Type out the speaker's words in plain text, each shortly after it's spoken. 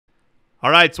All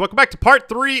right, so welcome back to part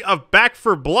 3 of Back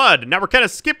 4 Blood. Now we're kind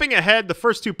of skipping ahead. The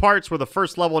first 2 parts were the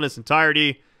first level in its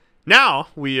entirety. Now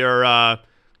we are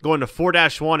going to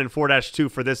 4-1 and 4-2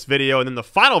 for this video, and then the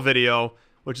final video,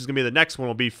 which is going to be the next one,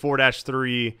 will be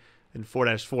 4-3 and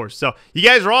 4-4. So you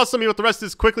guys are awesome. You want the rest of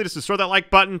this quickly, just destroy that like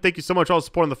button. Thank you so much for all the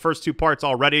support on the first 2 parts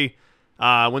already.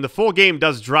 When the full game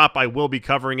does drop, I will be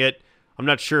covering it. I'm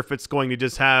not sure if it's going to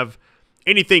just have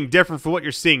anything different for what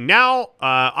you're seeing now.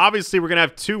 Obviously, we're going to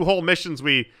have 2 whole missions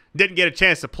we didn't get a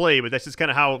chance to play, but that's just kind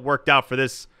of how it worked out for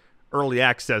this early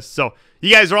access. So,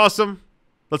 you guys are awesome.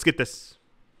 Let's get this.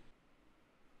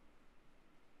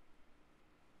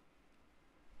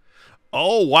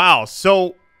 Oh, wow.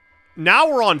 So, now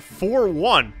we're on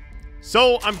 4-1.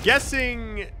 So, I'm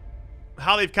guessing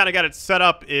how they've kind of got it set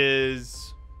up is...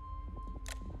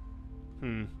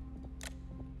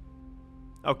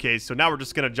 Okay, so now we're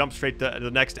just going to jump straight to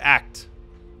the next act.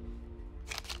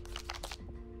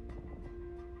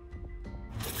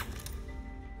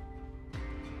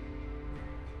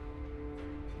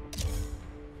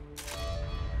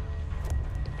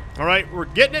 All right, we're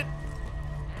getting it.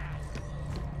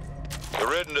 The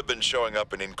Ridden have been showing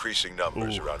up in increasing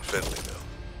numbers around Finleyville,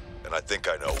 and I think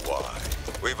I know why.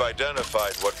 We've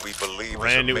identified what we believe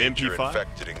is a major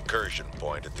infected incursion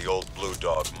point at the old Blue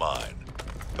Dog mine.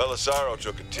 Belisaro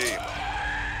took a team.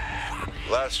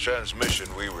 Last transmission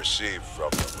we received from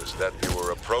them was that they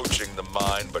were approaching the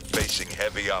mine but facing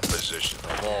heavy opposition.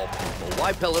 Of all people,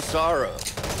 why Belisaro?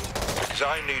 Because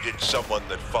I needed someone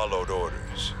that followed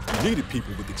orders. You needed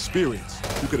people with experience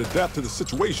who could adapt to the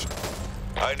situation.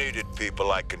 I needed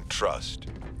people I can trust.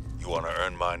 You want to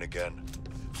earn mine again?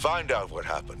 Find out what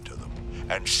happened to them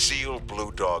and seal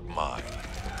Blue Dog mine.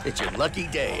 It's your lucky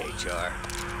day, HR.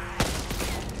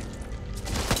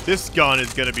 This gun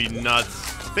is going to be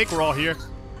nuts. I think we're all here.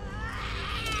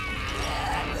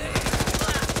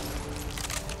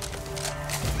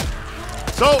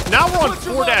 So, now we're on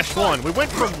 4-1. We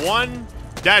went from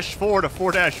 1-4 to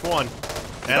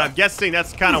 4-1. And I'm guessing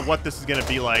that's kind of what this is going to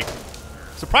be like.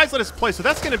 Surprise let us play. So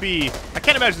that's going to be... I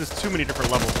can't imagine there's too many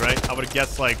different levels, right? I would have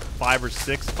guessed like 5 or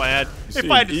 6 if I had to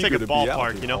take a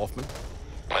ballpark, you know? Hoffman.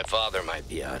 My father might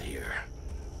be out here.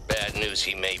 Bad news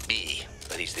he may be,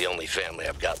 but he's the only family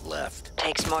I've got left.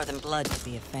 Takes more than blood to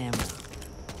be a family.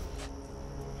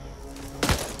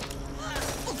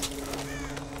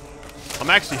 I'm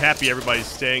actually happy everybody's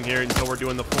staying here until we're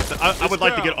doing the full thing. I would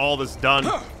like to get all this done.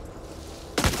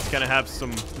 Just kind of have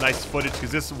some nice footage,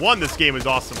 because this game is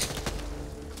awesome.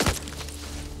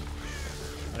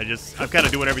 I'm kind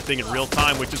of doing everything in real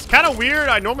time, which is kind of weird.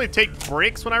 I normally take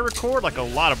breaks when I record, like a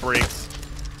lot of breaks.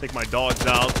 Take my dogs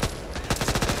out.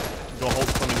 Go hold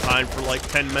swimming time for like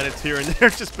 10 minutes here and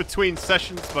there just between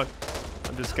sessions, but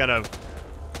I'm just kind of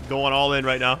going all in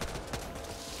right now.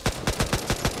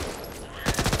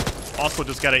 Also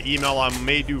just got an email on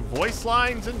may do voice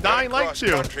lines and Dying Light 2.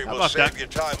 How about that? Save you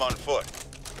time on foot.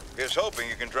 He's hoping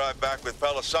you can drive back with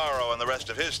Belisaro and the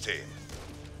rest of his team.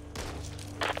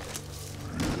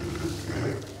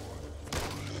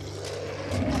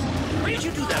 Did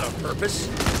you do that on purpose?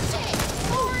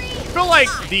 I feel like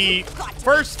the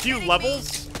first few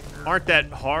levels aren't that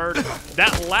hard.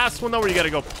 That last one, though, where you got to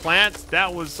go plant,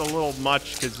 that was a little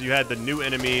much because you had the new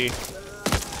enemy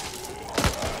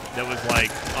that was, like,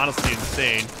 honestly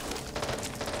insane.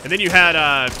 And then you had,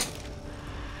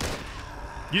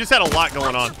 you just had a lot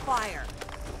going on.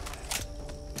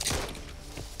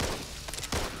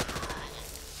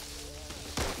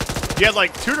 You had,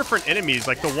 like, 2 different enemies,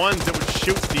 like the ones that would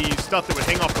shoot the stuff that would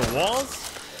hang off the walls.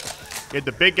 You had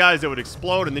the big guys that would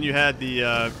explode, and then you had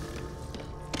the,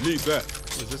 Need that.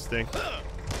 what is this thing?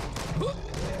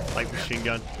 Light machine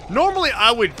gun. Normally,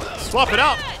 I would swap it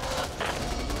out.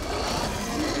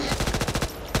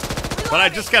 But I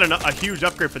just got a huge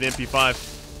upgrade for the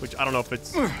MP5, which I don't know if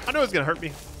it's... I know it's going to hurt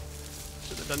me.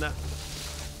 Should have done that.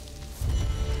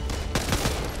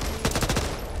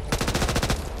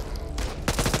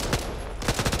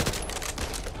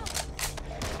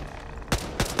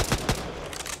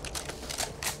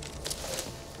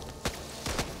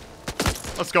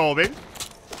 Let's go, baby.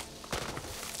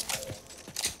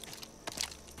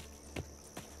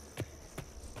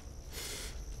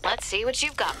 Let's see what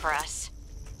you've got for us.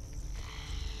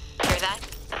 Hear that?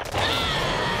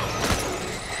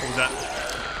 What was that?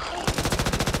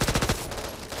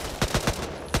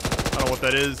 I don't know what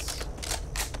that is.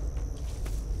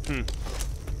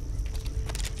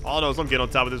 All I know is I'm getting on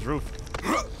top of this roof.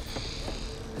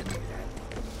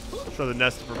 Show the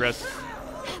nest to progress.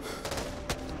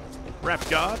 Rap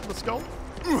God, let's go.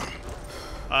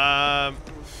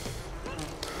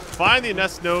 Find the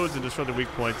nest nodes and destroy the weak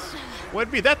points. Well,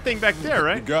 it'd be that thing back there,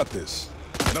 right? We got this.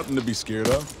 Nothing to be scared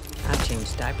of. I've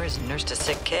changed diapers and nursed a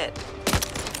sick kid.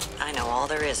 I know all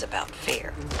there is about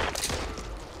fear.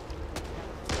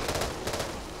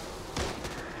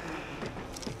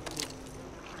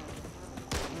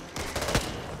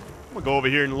 I'm gonna go over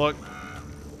here and look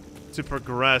to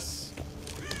progress.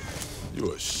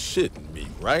 You're shitting me,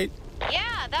 right?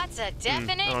 Yeah, that's a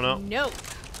definite I don't know. nope.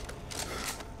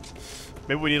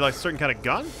 Maybe we need like a certain kind of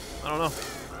gun? I don't know.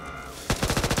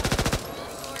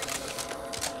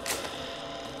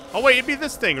 Oh wait, it'd be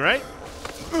this thing, right?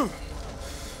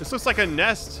 This looks like a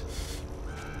nest.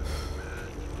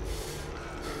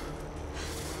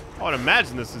 I would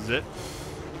imagine this is it.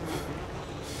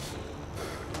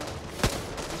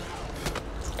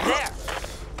 There.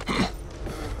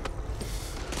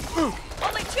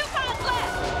 Only 2 pounds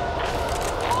left.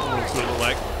 Looks a little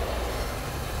like.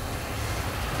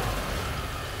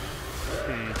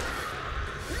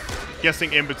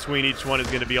 Guessing in between each one is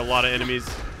going to be a lot of enemies.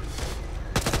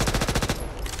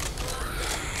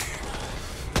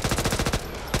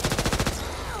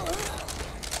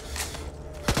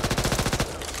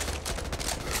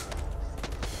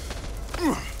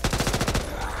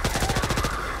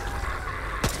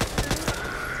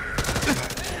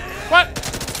 What?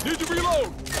 Need to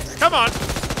reload. Come on.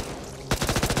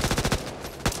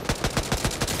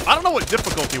 I don't know what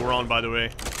difficulty we're on, by the way.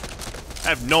 I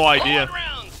have no idea.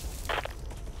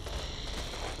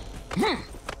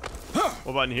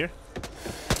 What about in here?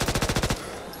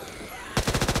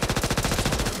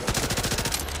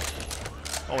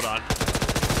 Hold on.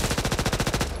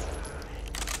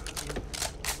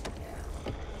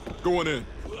 Going in.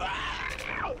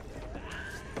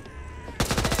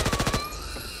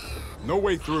 No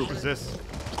way through. What's this?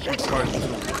 Just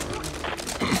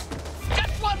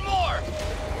one more.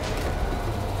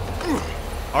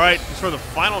 Alright, just for the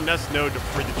final nest node to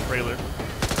free the trailer.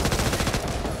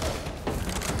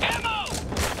 Ammo!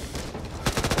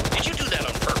 Did you do that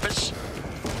on purpose?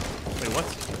 Wait, what?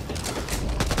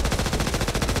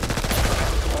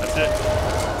 That's it.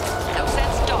 No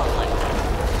sense stalling.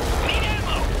 Need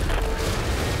ammo.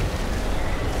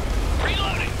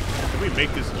 Reloading. Can we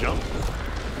make this jump?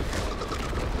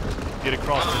 Get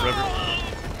across the river.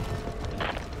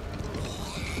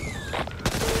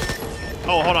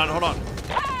 Oh, hold on, hold on.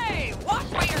 Hey, watch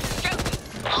where you're shooting.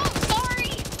 Oh, sorry.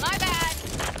 My bad.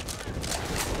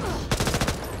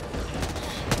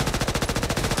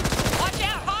 Watch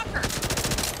out, Hawker.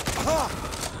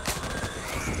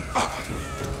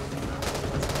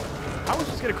 How would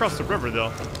we just get across the river,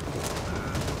 though?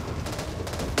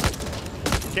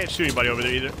 Can't shoot anybody over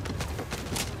there, either.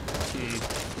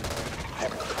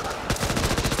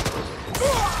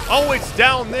 Oh, it's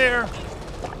down there!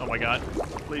 Oh my god.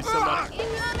 Please, somebody.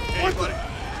 Anybody.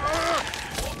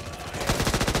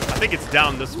 I think it's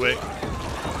down this way.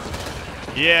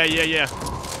 Yeah.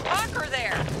 Hawker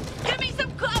there. Give me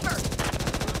some cover.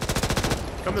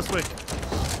 Come this way.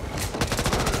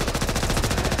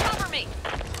 Cover me.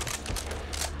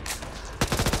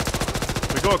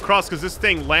 We go across because this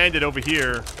thing landed over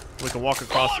here. We can walk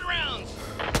across. Forward rounds.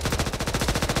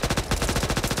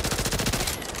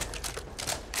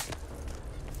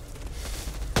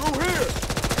 Through here.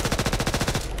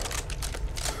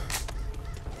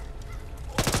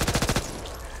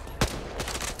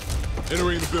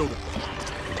 Entering the building.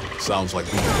 Sounds like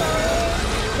we.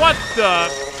 What the?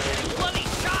 Bloody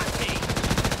shot me.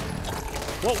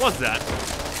 What was that?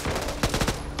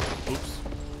 Oops.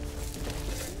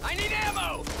 I need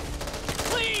ammo.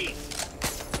 Please.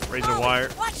 Razor wire.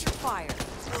 Watch your fire.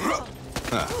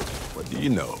 What do you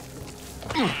know?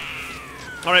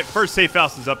 All right, first safe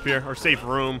house is up here, or safe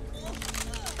room.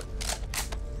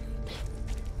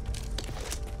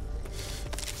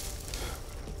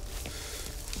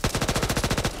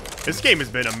 This game has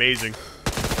been amazing.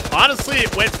 Honestly,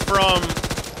 it went from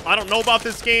I don't know about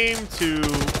this game to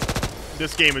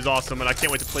this game is awesome, and I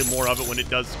can't wait to play more of it when it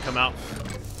does come out.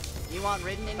 You want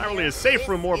ridden in Not here? really a safe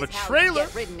room, more of a This is how you trailer.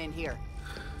 get ridden in here.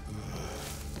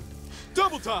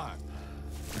 Double time.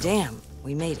 Damn,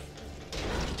 we made it.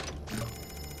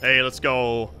 Hey, let's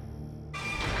go.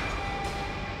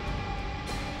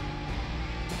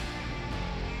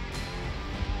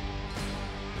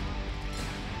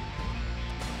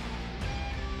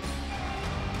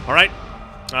 All right.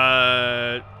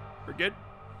 We're good.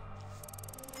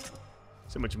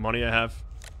 See how much money I have.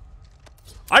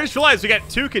 I just realized we got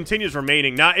 2 continues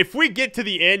remaining. Now, if we get to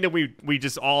the end and we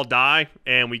just all die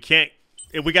and we can't,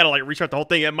 if we gotta like restart the whole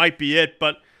thing, it might be it.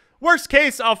 But worst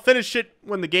case, I'll finish it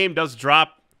when the game does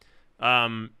drop.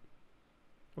 We'll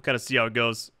kind of see how it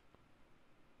goes.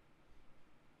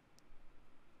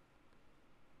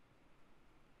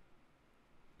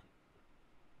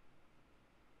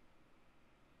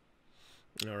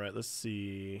 All right, let's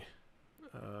see.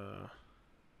 All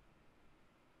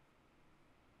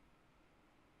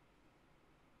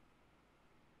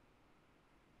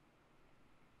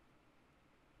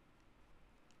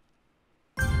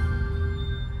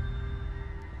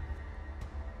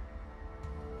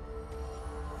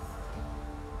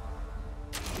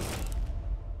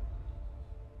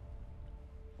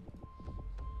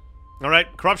right,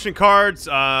 corruption cards.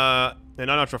 The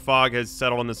unnatural fog has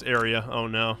settled in this area. Oh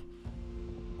no.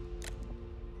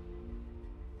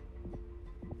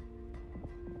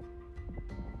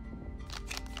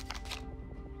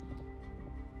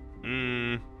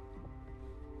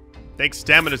 I think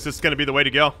stamina is just going to be the way to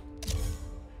go.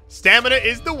 Stamina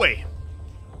is the way.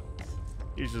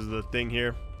 Here's just the thing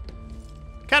here.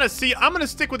 Kind of see, I'm going to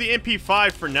stick with the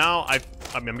MP5 for now. I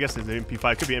mean, I'm guessing it's an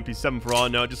MP5. Could be MP7 for all I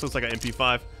know. It just looks like an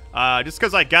MP5. Just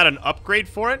because I got an upgrade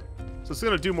for it. So it's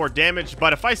going to do more damage.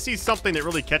 But if I see something that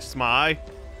really catches my eye.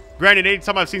 Granted,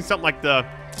 anytime I've seen something like the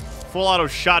full auto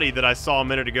shotty that I saw a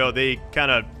minute ago, they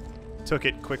kind of took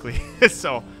it quickly.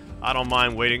 So I don't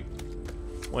mind waiting.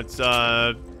 Once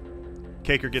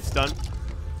Caker gets done.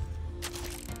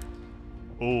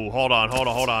 Ooh, hold on.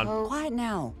 Oh, quiet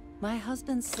now. My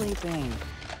husband's sleeping.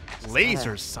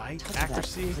 Laser sight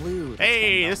accuracy.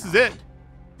 Hey, this is it.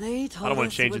 They told I don't want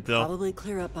to change it it though. Probably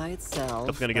clear up by itself.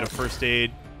 Definitely gonna get a first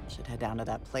aid. Should head down to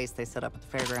that place they set up at the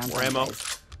fairgrounds. More ammo.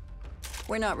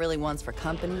 We're not really ones for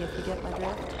company, if you get my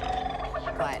drift.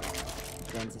 Quiet.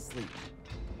 Ben's asleep.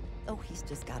 Oh, he's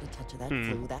just got a touch of that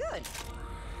flu. That's good.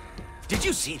 Did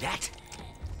you see that?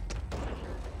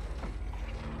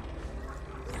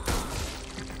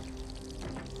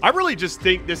 I really just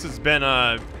think this has been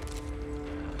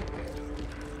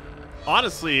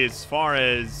honestly, as far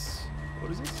as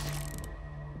what is this?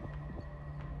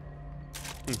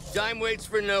 Time waits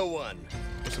for no one.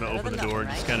 Just gonna open the door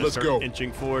and just kind of start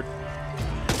inching forward.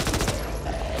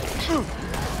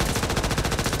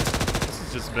 This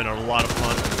has just been a lot of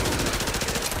fun.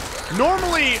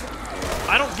 Normally,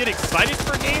 I don't get excited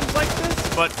for games like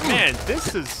this, but man,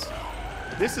 this is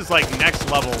like next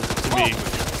level to me.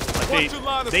 Like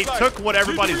they took what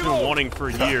everybody's been wanting for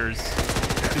years,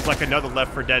 which is like another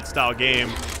Left 4 Dead style game,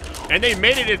 and they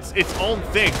made it its own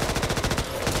thing.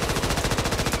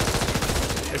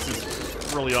 This is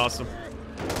really awesome.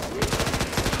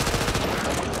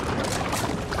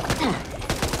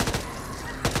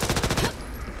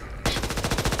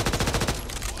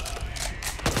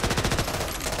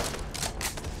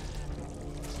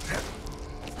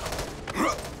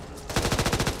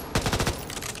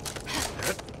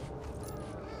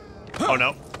 Oh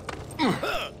no.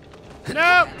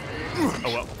 No! Oh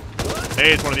well.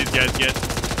 Hey, it's one of these guys again.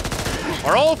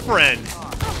 Our old friend.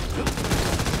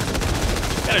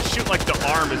 Gotta shoot like the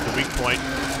arm is the weak point.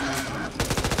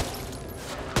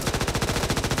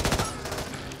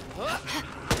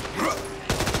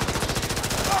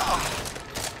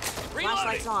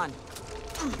 Flashlight's on.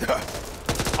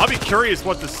 I'll be curious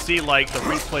what to see like the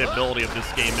replayability of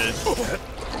this game is.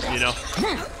 You know?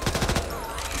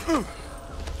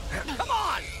 Come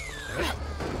on!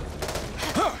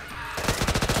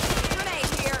 Grenade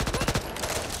here.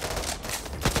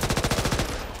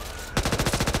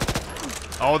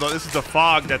 Oh, this is the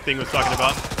fog that thing was talking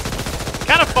about.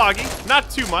 Kind of foggy,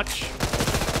 not too much.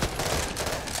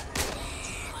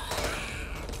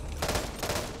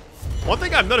 One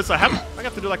thing I've noticed, I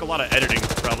have to do like a lot of editing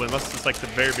probably, unless it's like the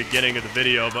very beginning of the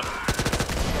video, but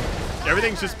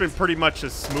everything's just been pretty much a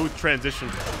smooth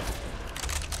transition.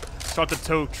 Start the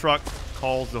tow truck,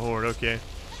 calls the horde, okay.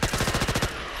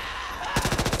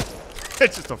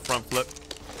 It's just a front flip.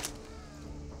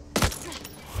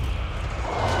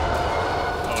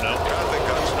 Oh no. Traffic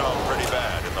got snowed pretty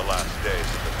bad in the last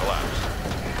days of the collapse.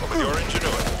 But with your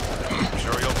ingenuity, I'm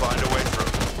sure you'll find a way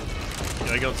through.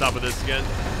 Gotta get on top of this again.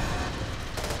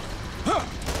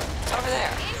 Over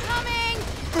there. Incoming!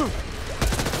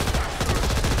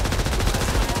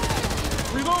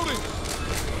 Reloading!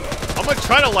 I'm gonna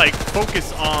try to like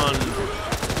focus on,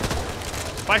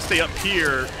 if I stay up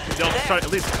here, they'll start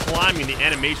at least climbing the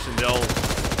animation, they'll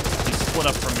be split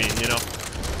up from me, you know?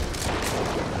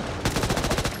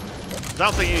 I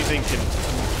don't think anything can do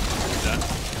that.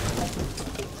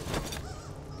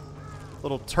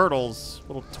 Little turtles,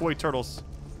 little toy turtles.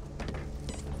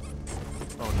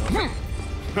 Oh no.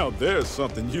 Now there's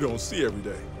something you don't see every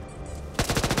day.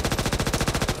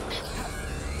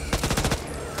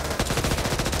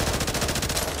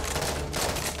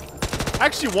 I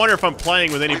actually wonder if I'm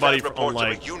playing with anybody from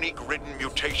like a unique written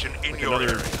mutation in like your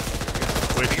another area.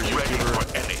 Twitch or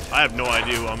YouTuber. I have no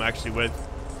idea who I'm actually with.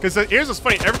 Because here's what's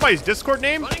funny, everybody's Discord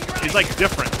name is like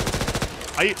different.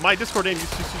 My Discord name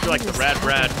used to be like the Rad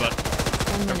Brad, but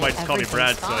everybody just called me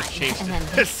Brad, so I changed it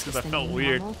because I felt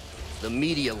weird. The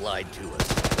media lied to us.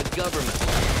 The government.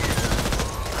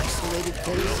 Isolated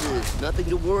cases. Nothing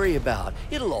to worry about.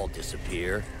 It'll all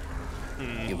disappear.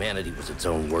 Humanity was its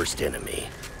own worst enemy.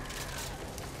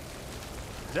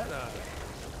 Is that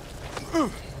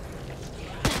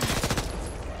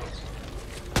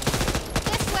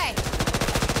This way.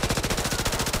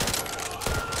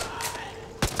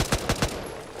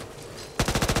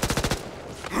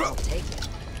 I'll take it.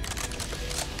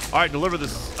 All right, deliver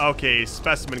this. Okay,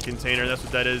 specimen container. That's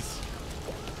what that is.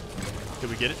 Did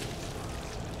we get it?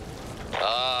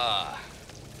 Ah,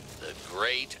 the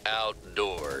great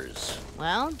outdoors.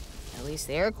 Well, at least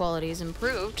the air quality's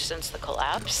improved since the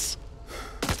collapse.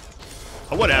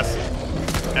 I would ask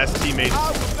teammates for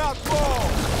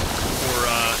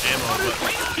ammo,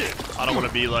 but I don't want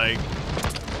to be like.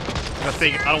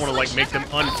 I don't want to like make them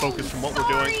unfocused from what we're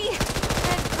doing.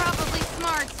 That's probably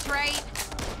smarts, right?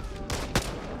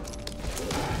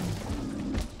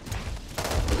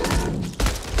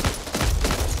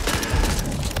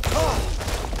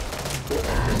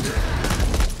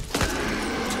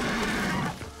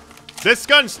 This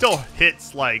gun still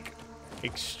hits like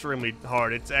extremely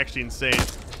hard. It's actually insane.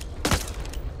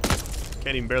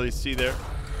 Can't even barely see there.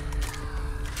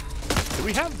 Do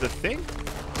we have the thing?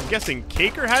 I'm guessing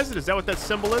Caker has it. Is that what that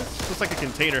symbol is? Looks like a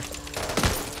container.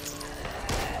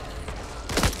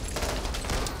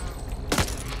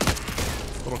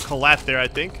 Little collat there, I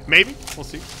think. Maybe. We'll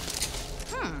see.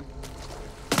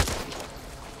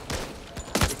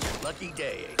 Lucky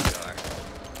day, HR.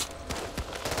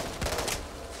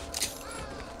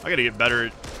 I gotta get better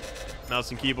at mouse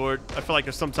and keyboard. I feel like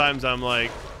there's sometimes I'm like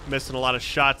missing a lot of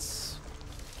shots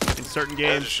in certain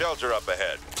There's a games. shelter up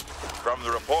ahead. From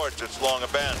the reports, it's long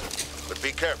abandoned, but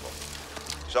be careful.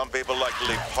 Some people like to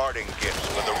leave parting gifts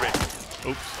for the rich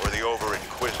or the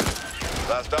over-inquisitive.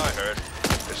 Last I heard,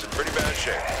 it's in pretty bad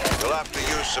shape. You'll have to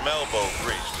use some elbow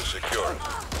grease to secure it.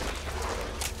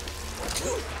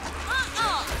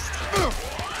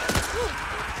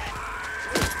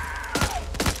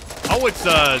 Oh, it's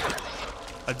a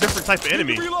different type of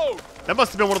enemy. That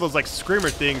must have been one of those like screamer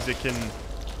things that can,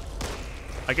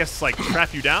 I guess, like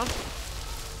trap you down.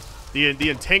 The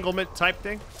entanglement type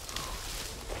thing.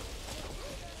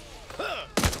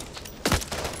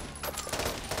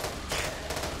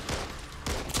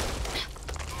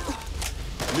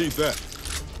 Need that.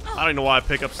 I don't even know why I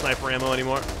pick up sniper ammo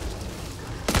anymore.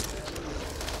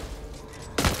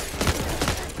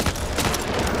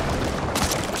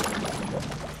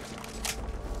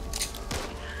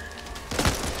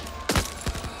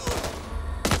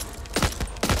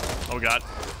 Oh god.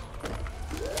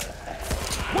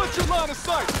 What's your line of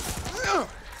sight?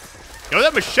 Yo,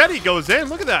 that machete goes in.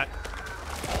 Look at that.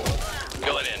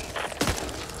 Going in.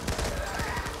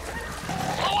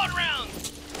 Low on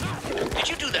rounds. Did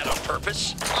you do that on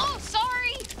purpose? Oh,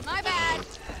 sorry. My bad.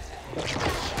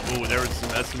 Ooh, there was some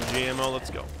SMG ammo. Let's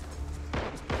go.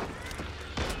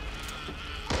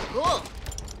 Cool.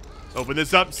 Open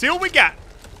this up. See what we got.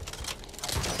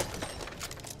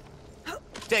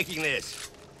 Taking this.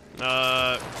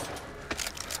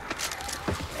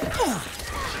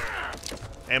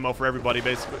 Ammo for everybody,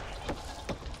 basically.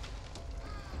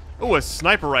 Ooh, a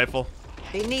sniper rifle.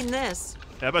 Be needing this.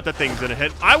 Yeah, I bet that thing's gonna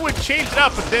hit. I would change it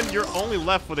up, but then you're only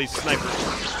left with a sniper.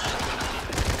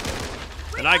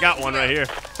 And I got one right here.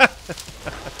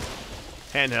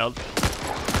 Handheld.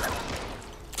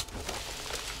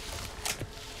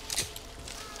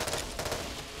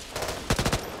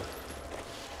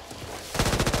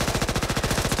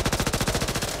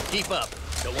 Keep up.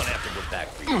 Don't want to have to go back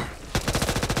for you.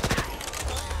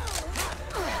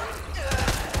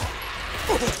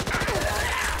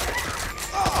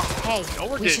 Hey, Oh,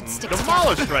 we're we should getting stick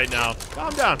demolished right now.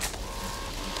 Calm down.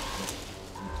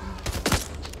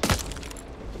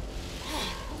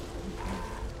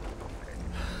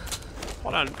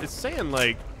 Hold on. It's saying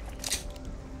like...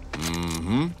 I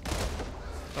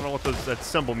don't know what that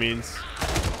symbol means.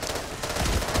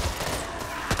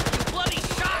 You bloody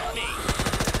shot me!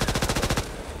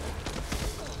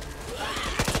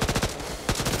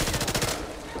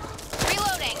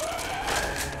 Reloading.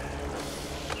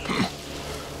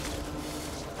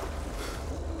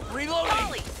 Reloading!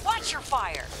 Ollie, watch your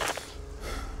fire.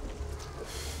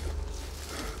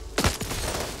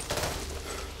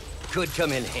 Could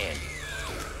come in handy.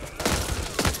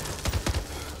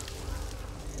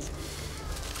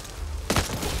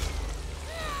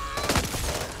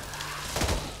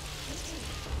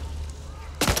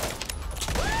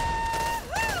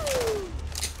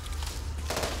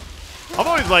 I'm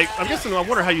always like, I'm guessing, I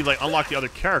wonder how you like unlock the other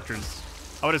characters.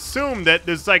 I would assume that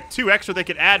there's like 2 extra they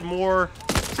could add more.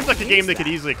 Seems like a game they could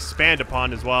easily expand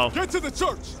upon as well. Get to the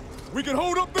church. We can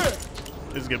hold up there.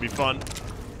 This is gonna be fun.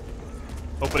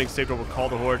 Opening safe door will call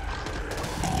the horde.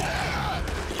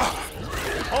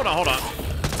 Hold on, hold on.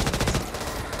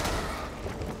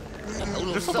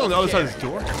 There's something on the other side of this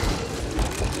door.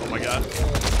 Oh my god.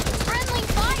 Friendly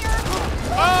fire!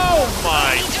 Oh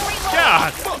my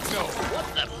god! Fuck no.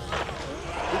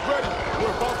 We're ready.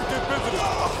 We're about to get visitors.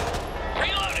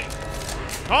 Reloading.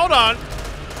 Hold on.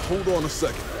 Hold on a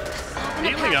second. I'm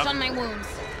gonna Healing patch up. on my wounds.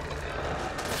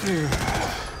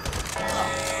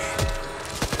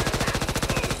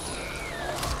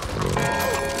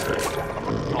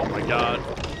 Oh my god.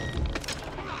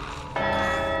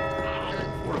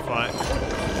 Fortify.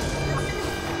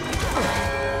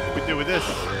 What do we do with this?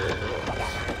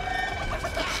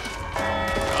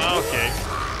 Okay.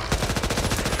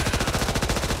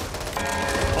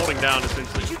 Holding down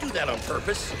essentially. Did you do that on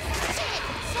purpose?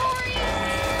 Sorry!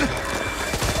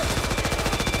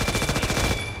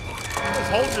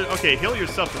 Just hold your, okay, heal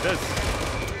yourself to this.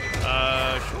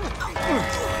 Sure.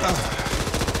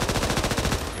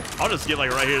 I'll just get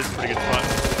like right here. This is a pretty good spot.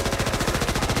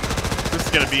 This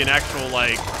is gonna be an actual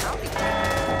like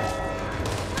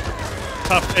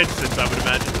tough instance, I would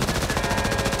imagine.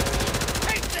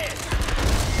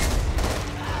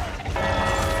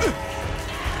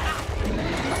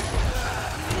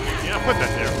 Yeah, I'll put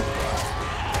that there.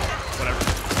 Whatever.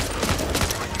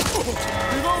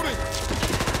 Reloading.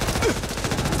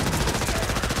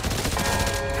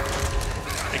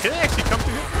 Hey, can they actually come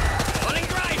through here? Running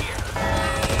dry here.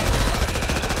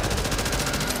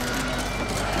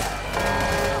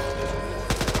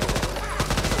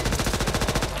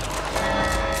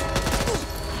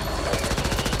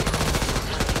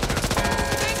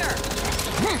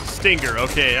 Stinger,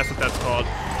 okay, that's what that's called.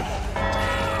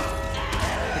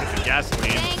 Get the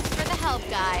gasoline. Thanks for the help,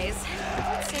 guys.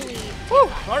 Let's say we...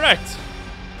 Woo, alright.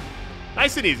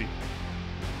 Nice and easy.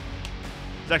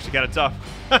 It's actually kind of tough.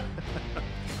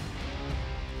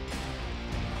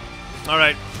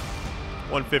 Alright.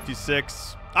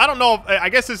 156. I don't know. I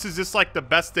guess this is just like the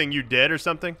best thing you did or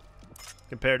something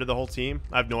compared to the whole team.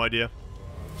 I have no idea.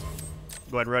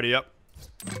 Go ahead and ready up.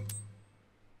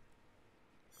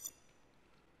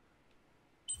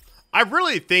 I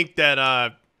really think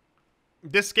that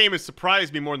this game has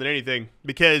surprised me more than anything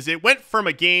because it went from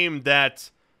a game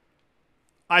that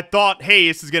I thought, hey,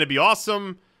 this is going to be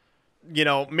awesome. You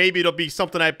know, maybe it'll be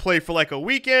something I play for like a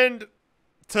weekend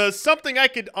to something I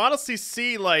could honestly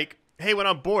see like, hey, when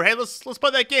I'm bored, hey, let's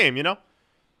play that game, you know?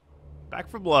 Back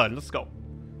for Blood. Let's go.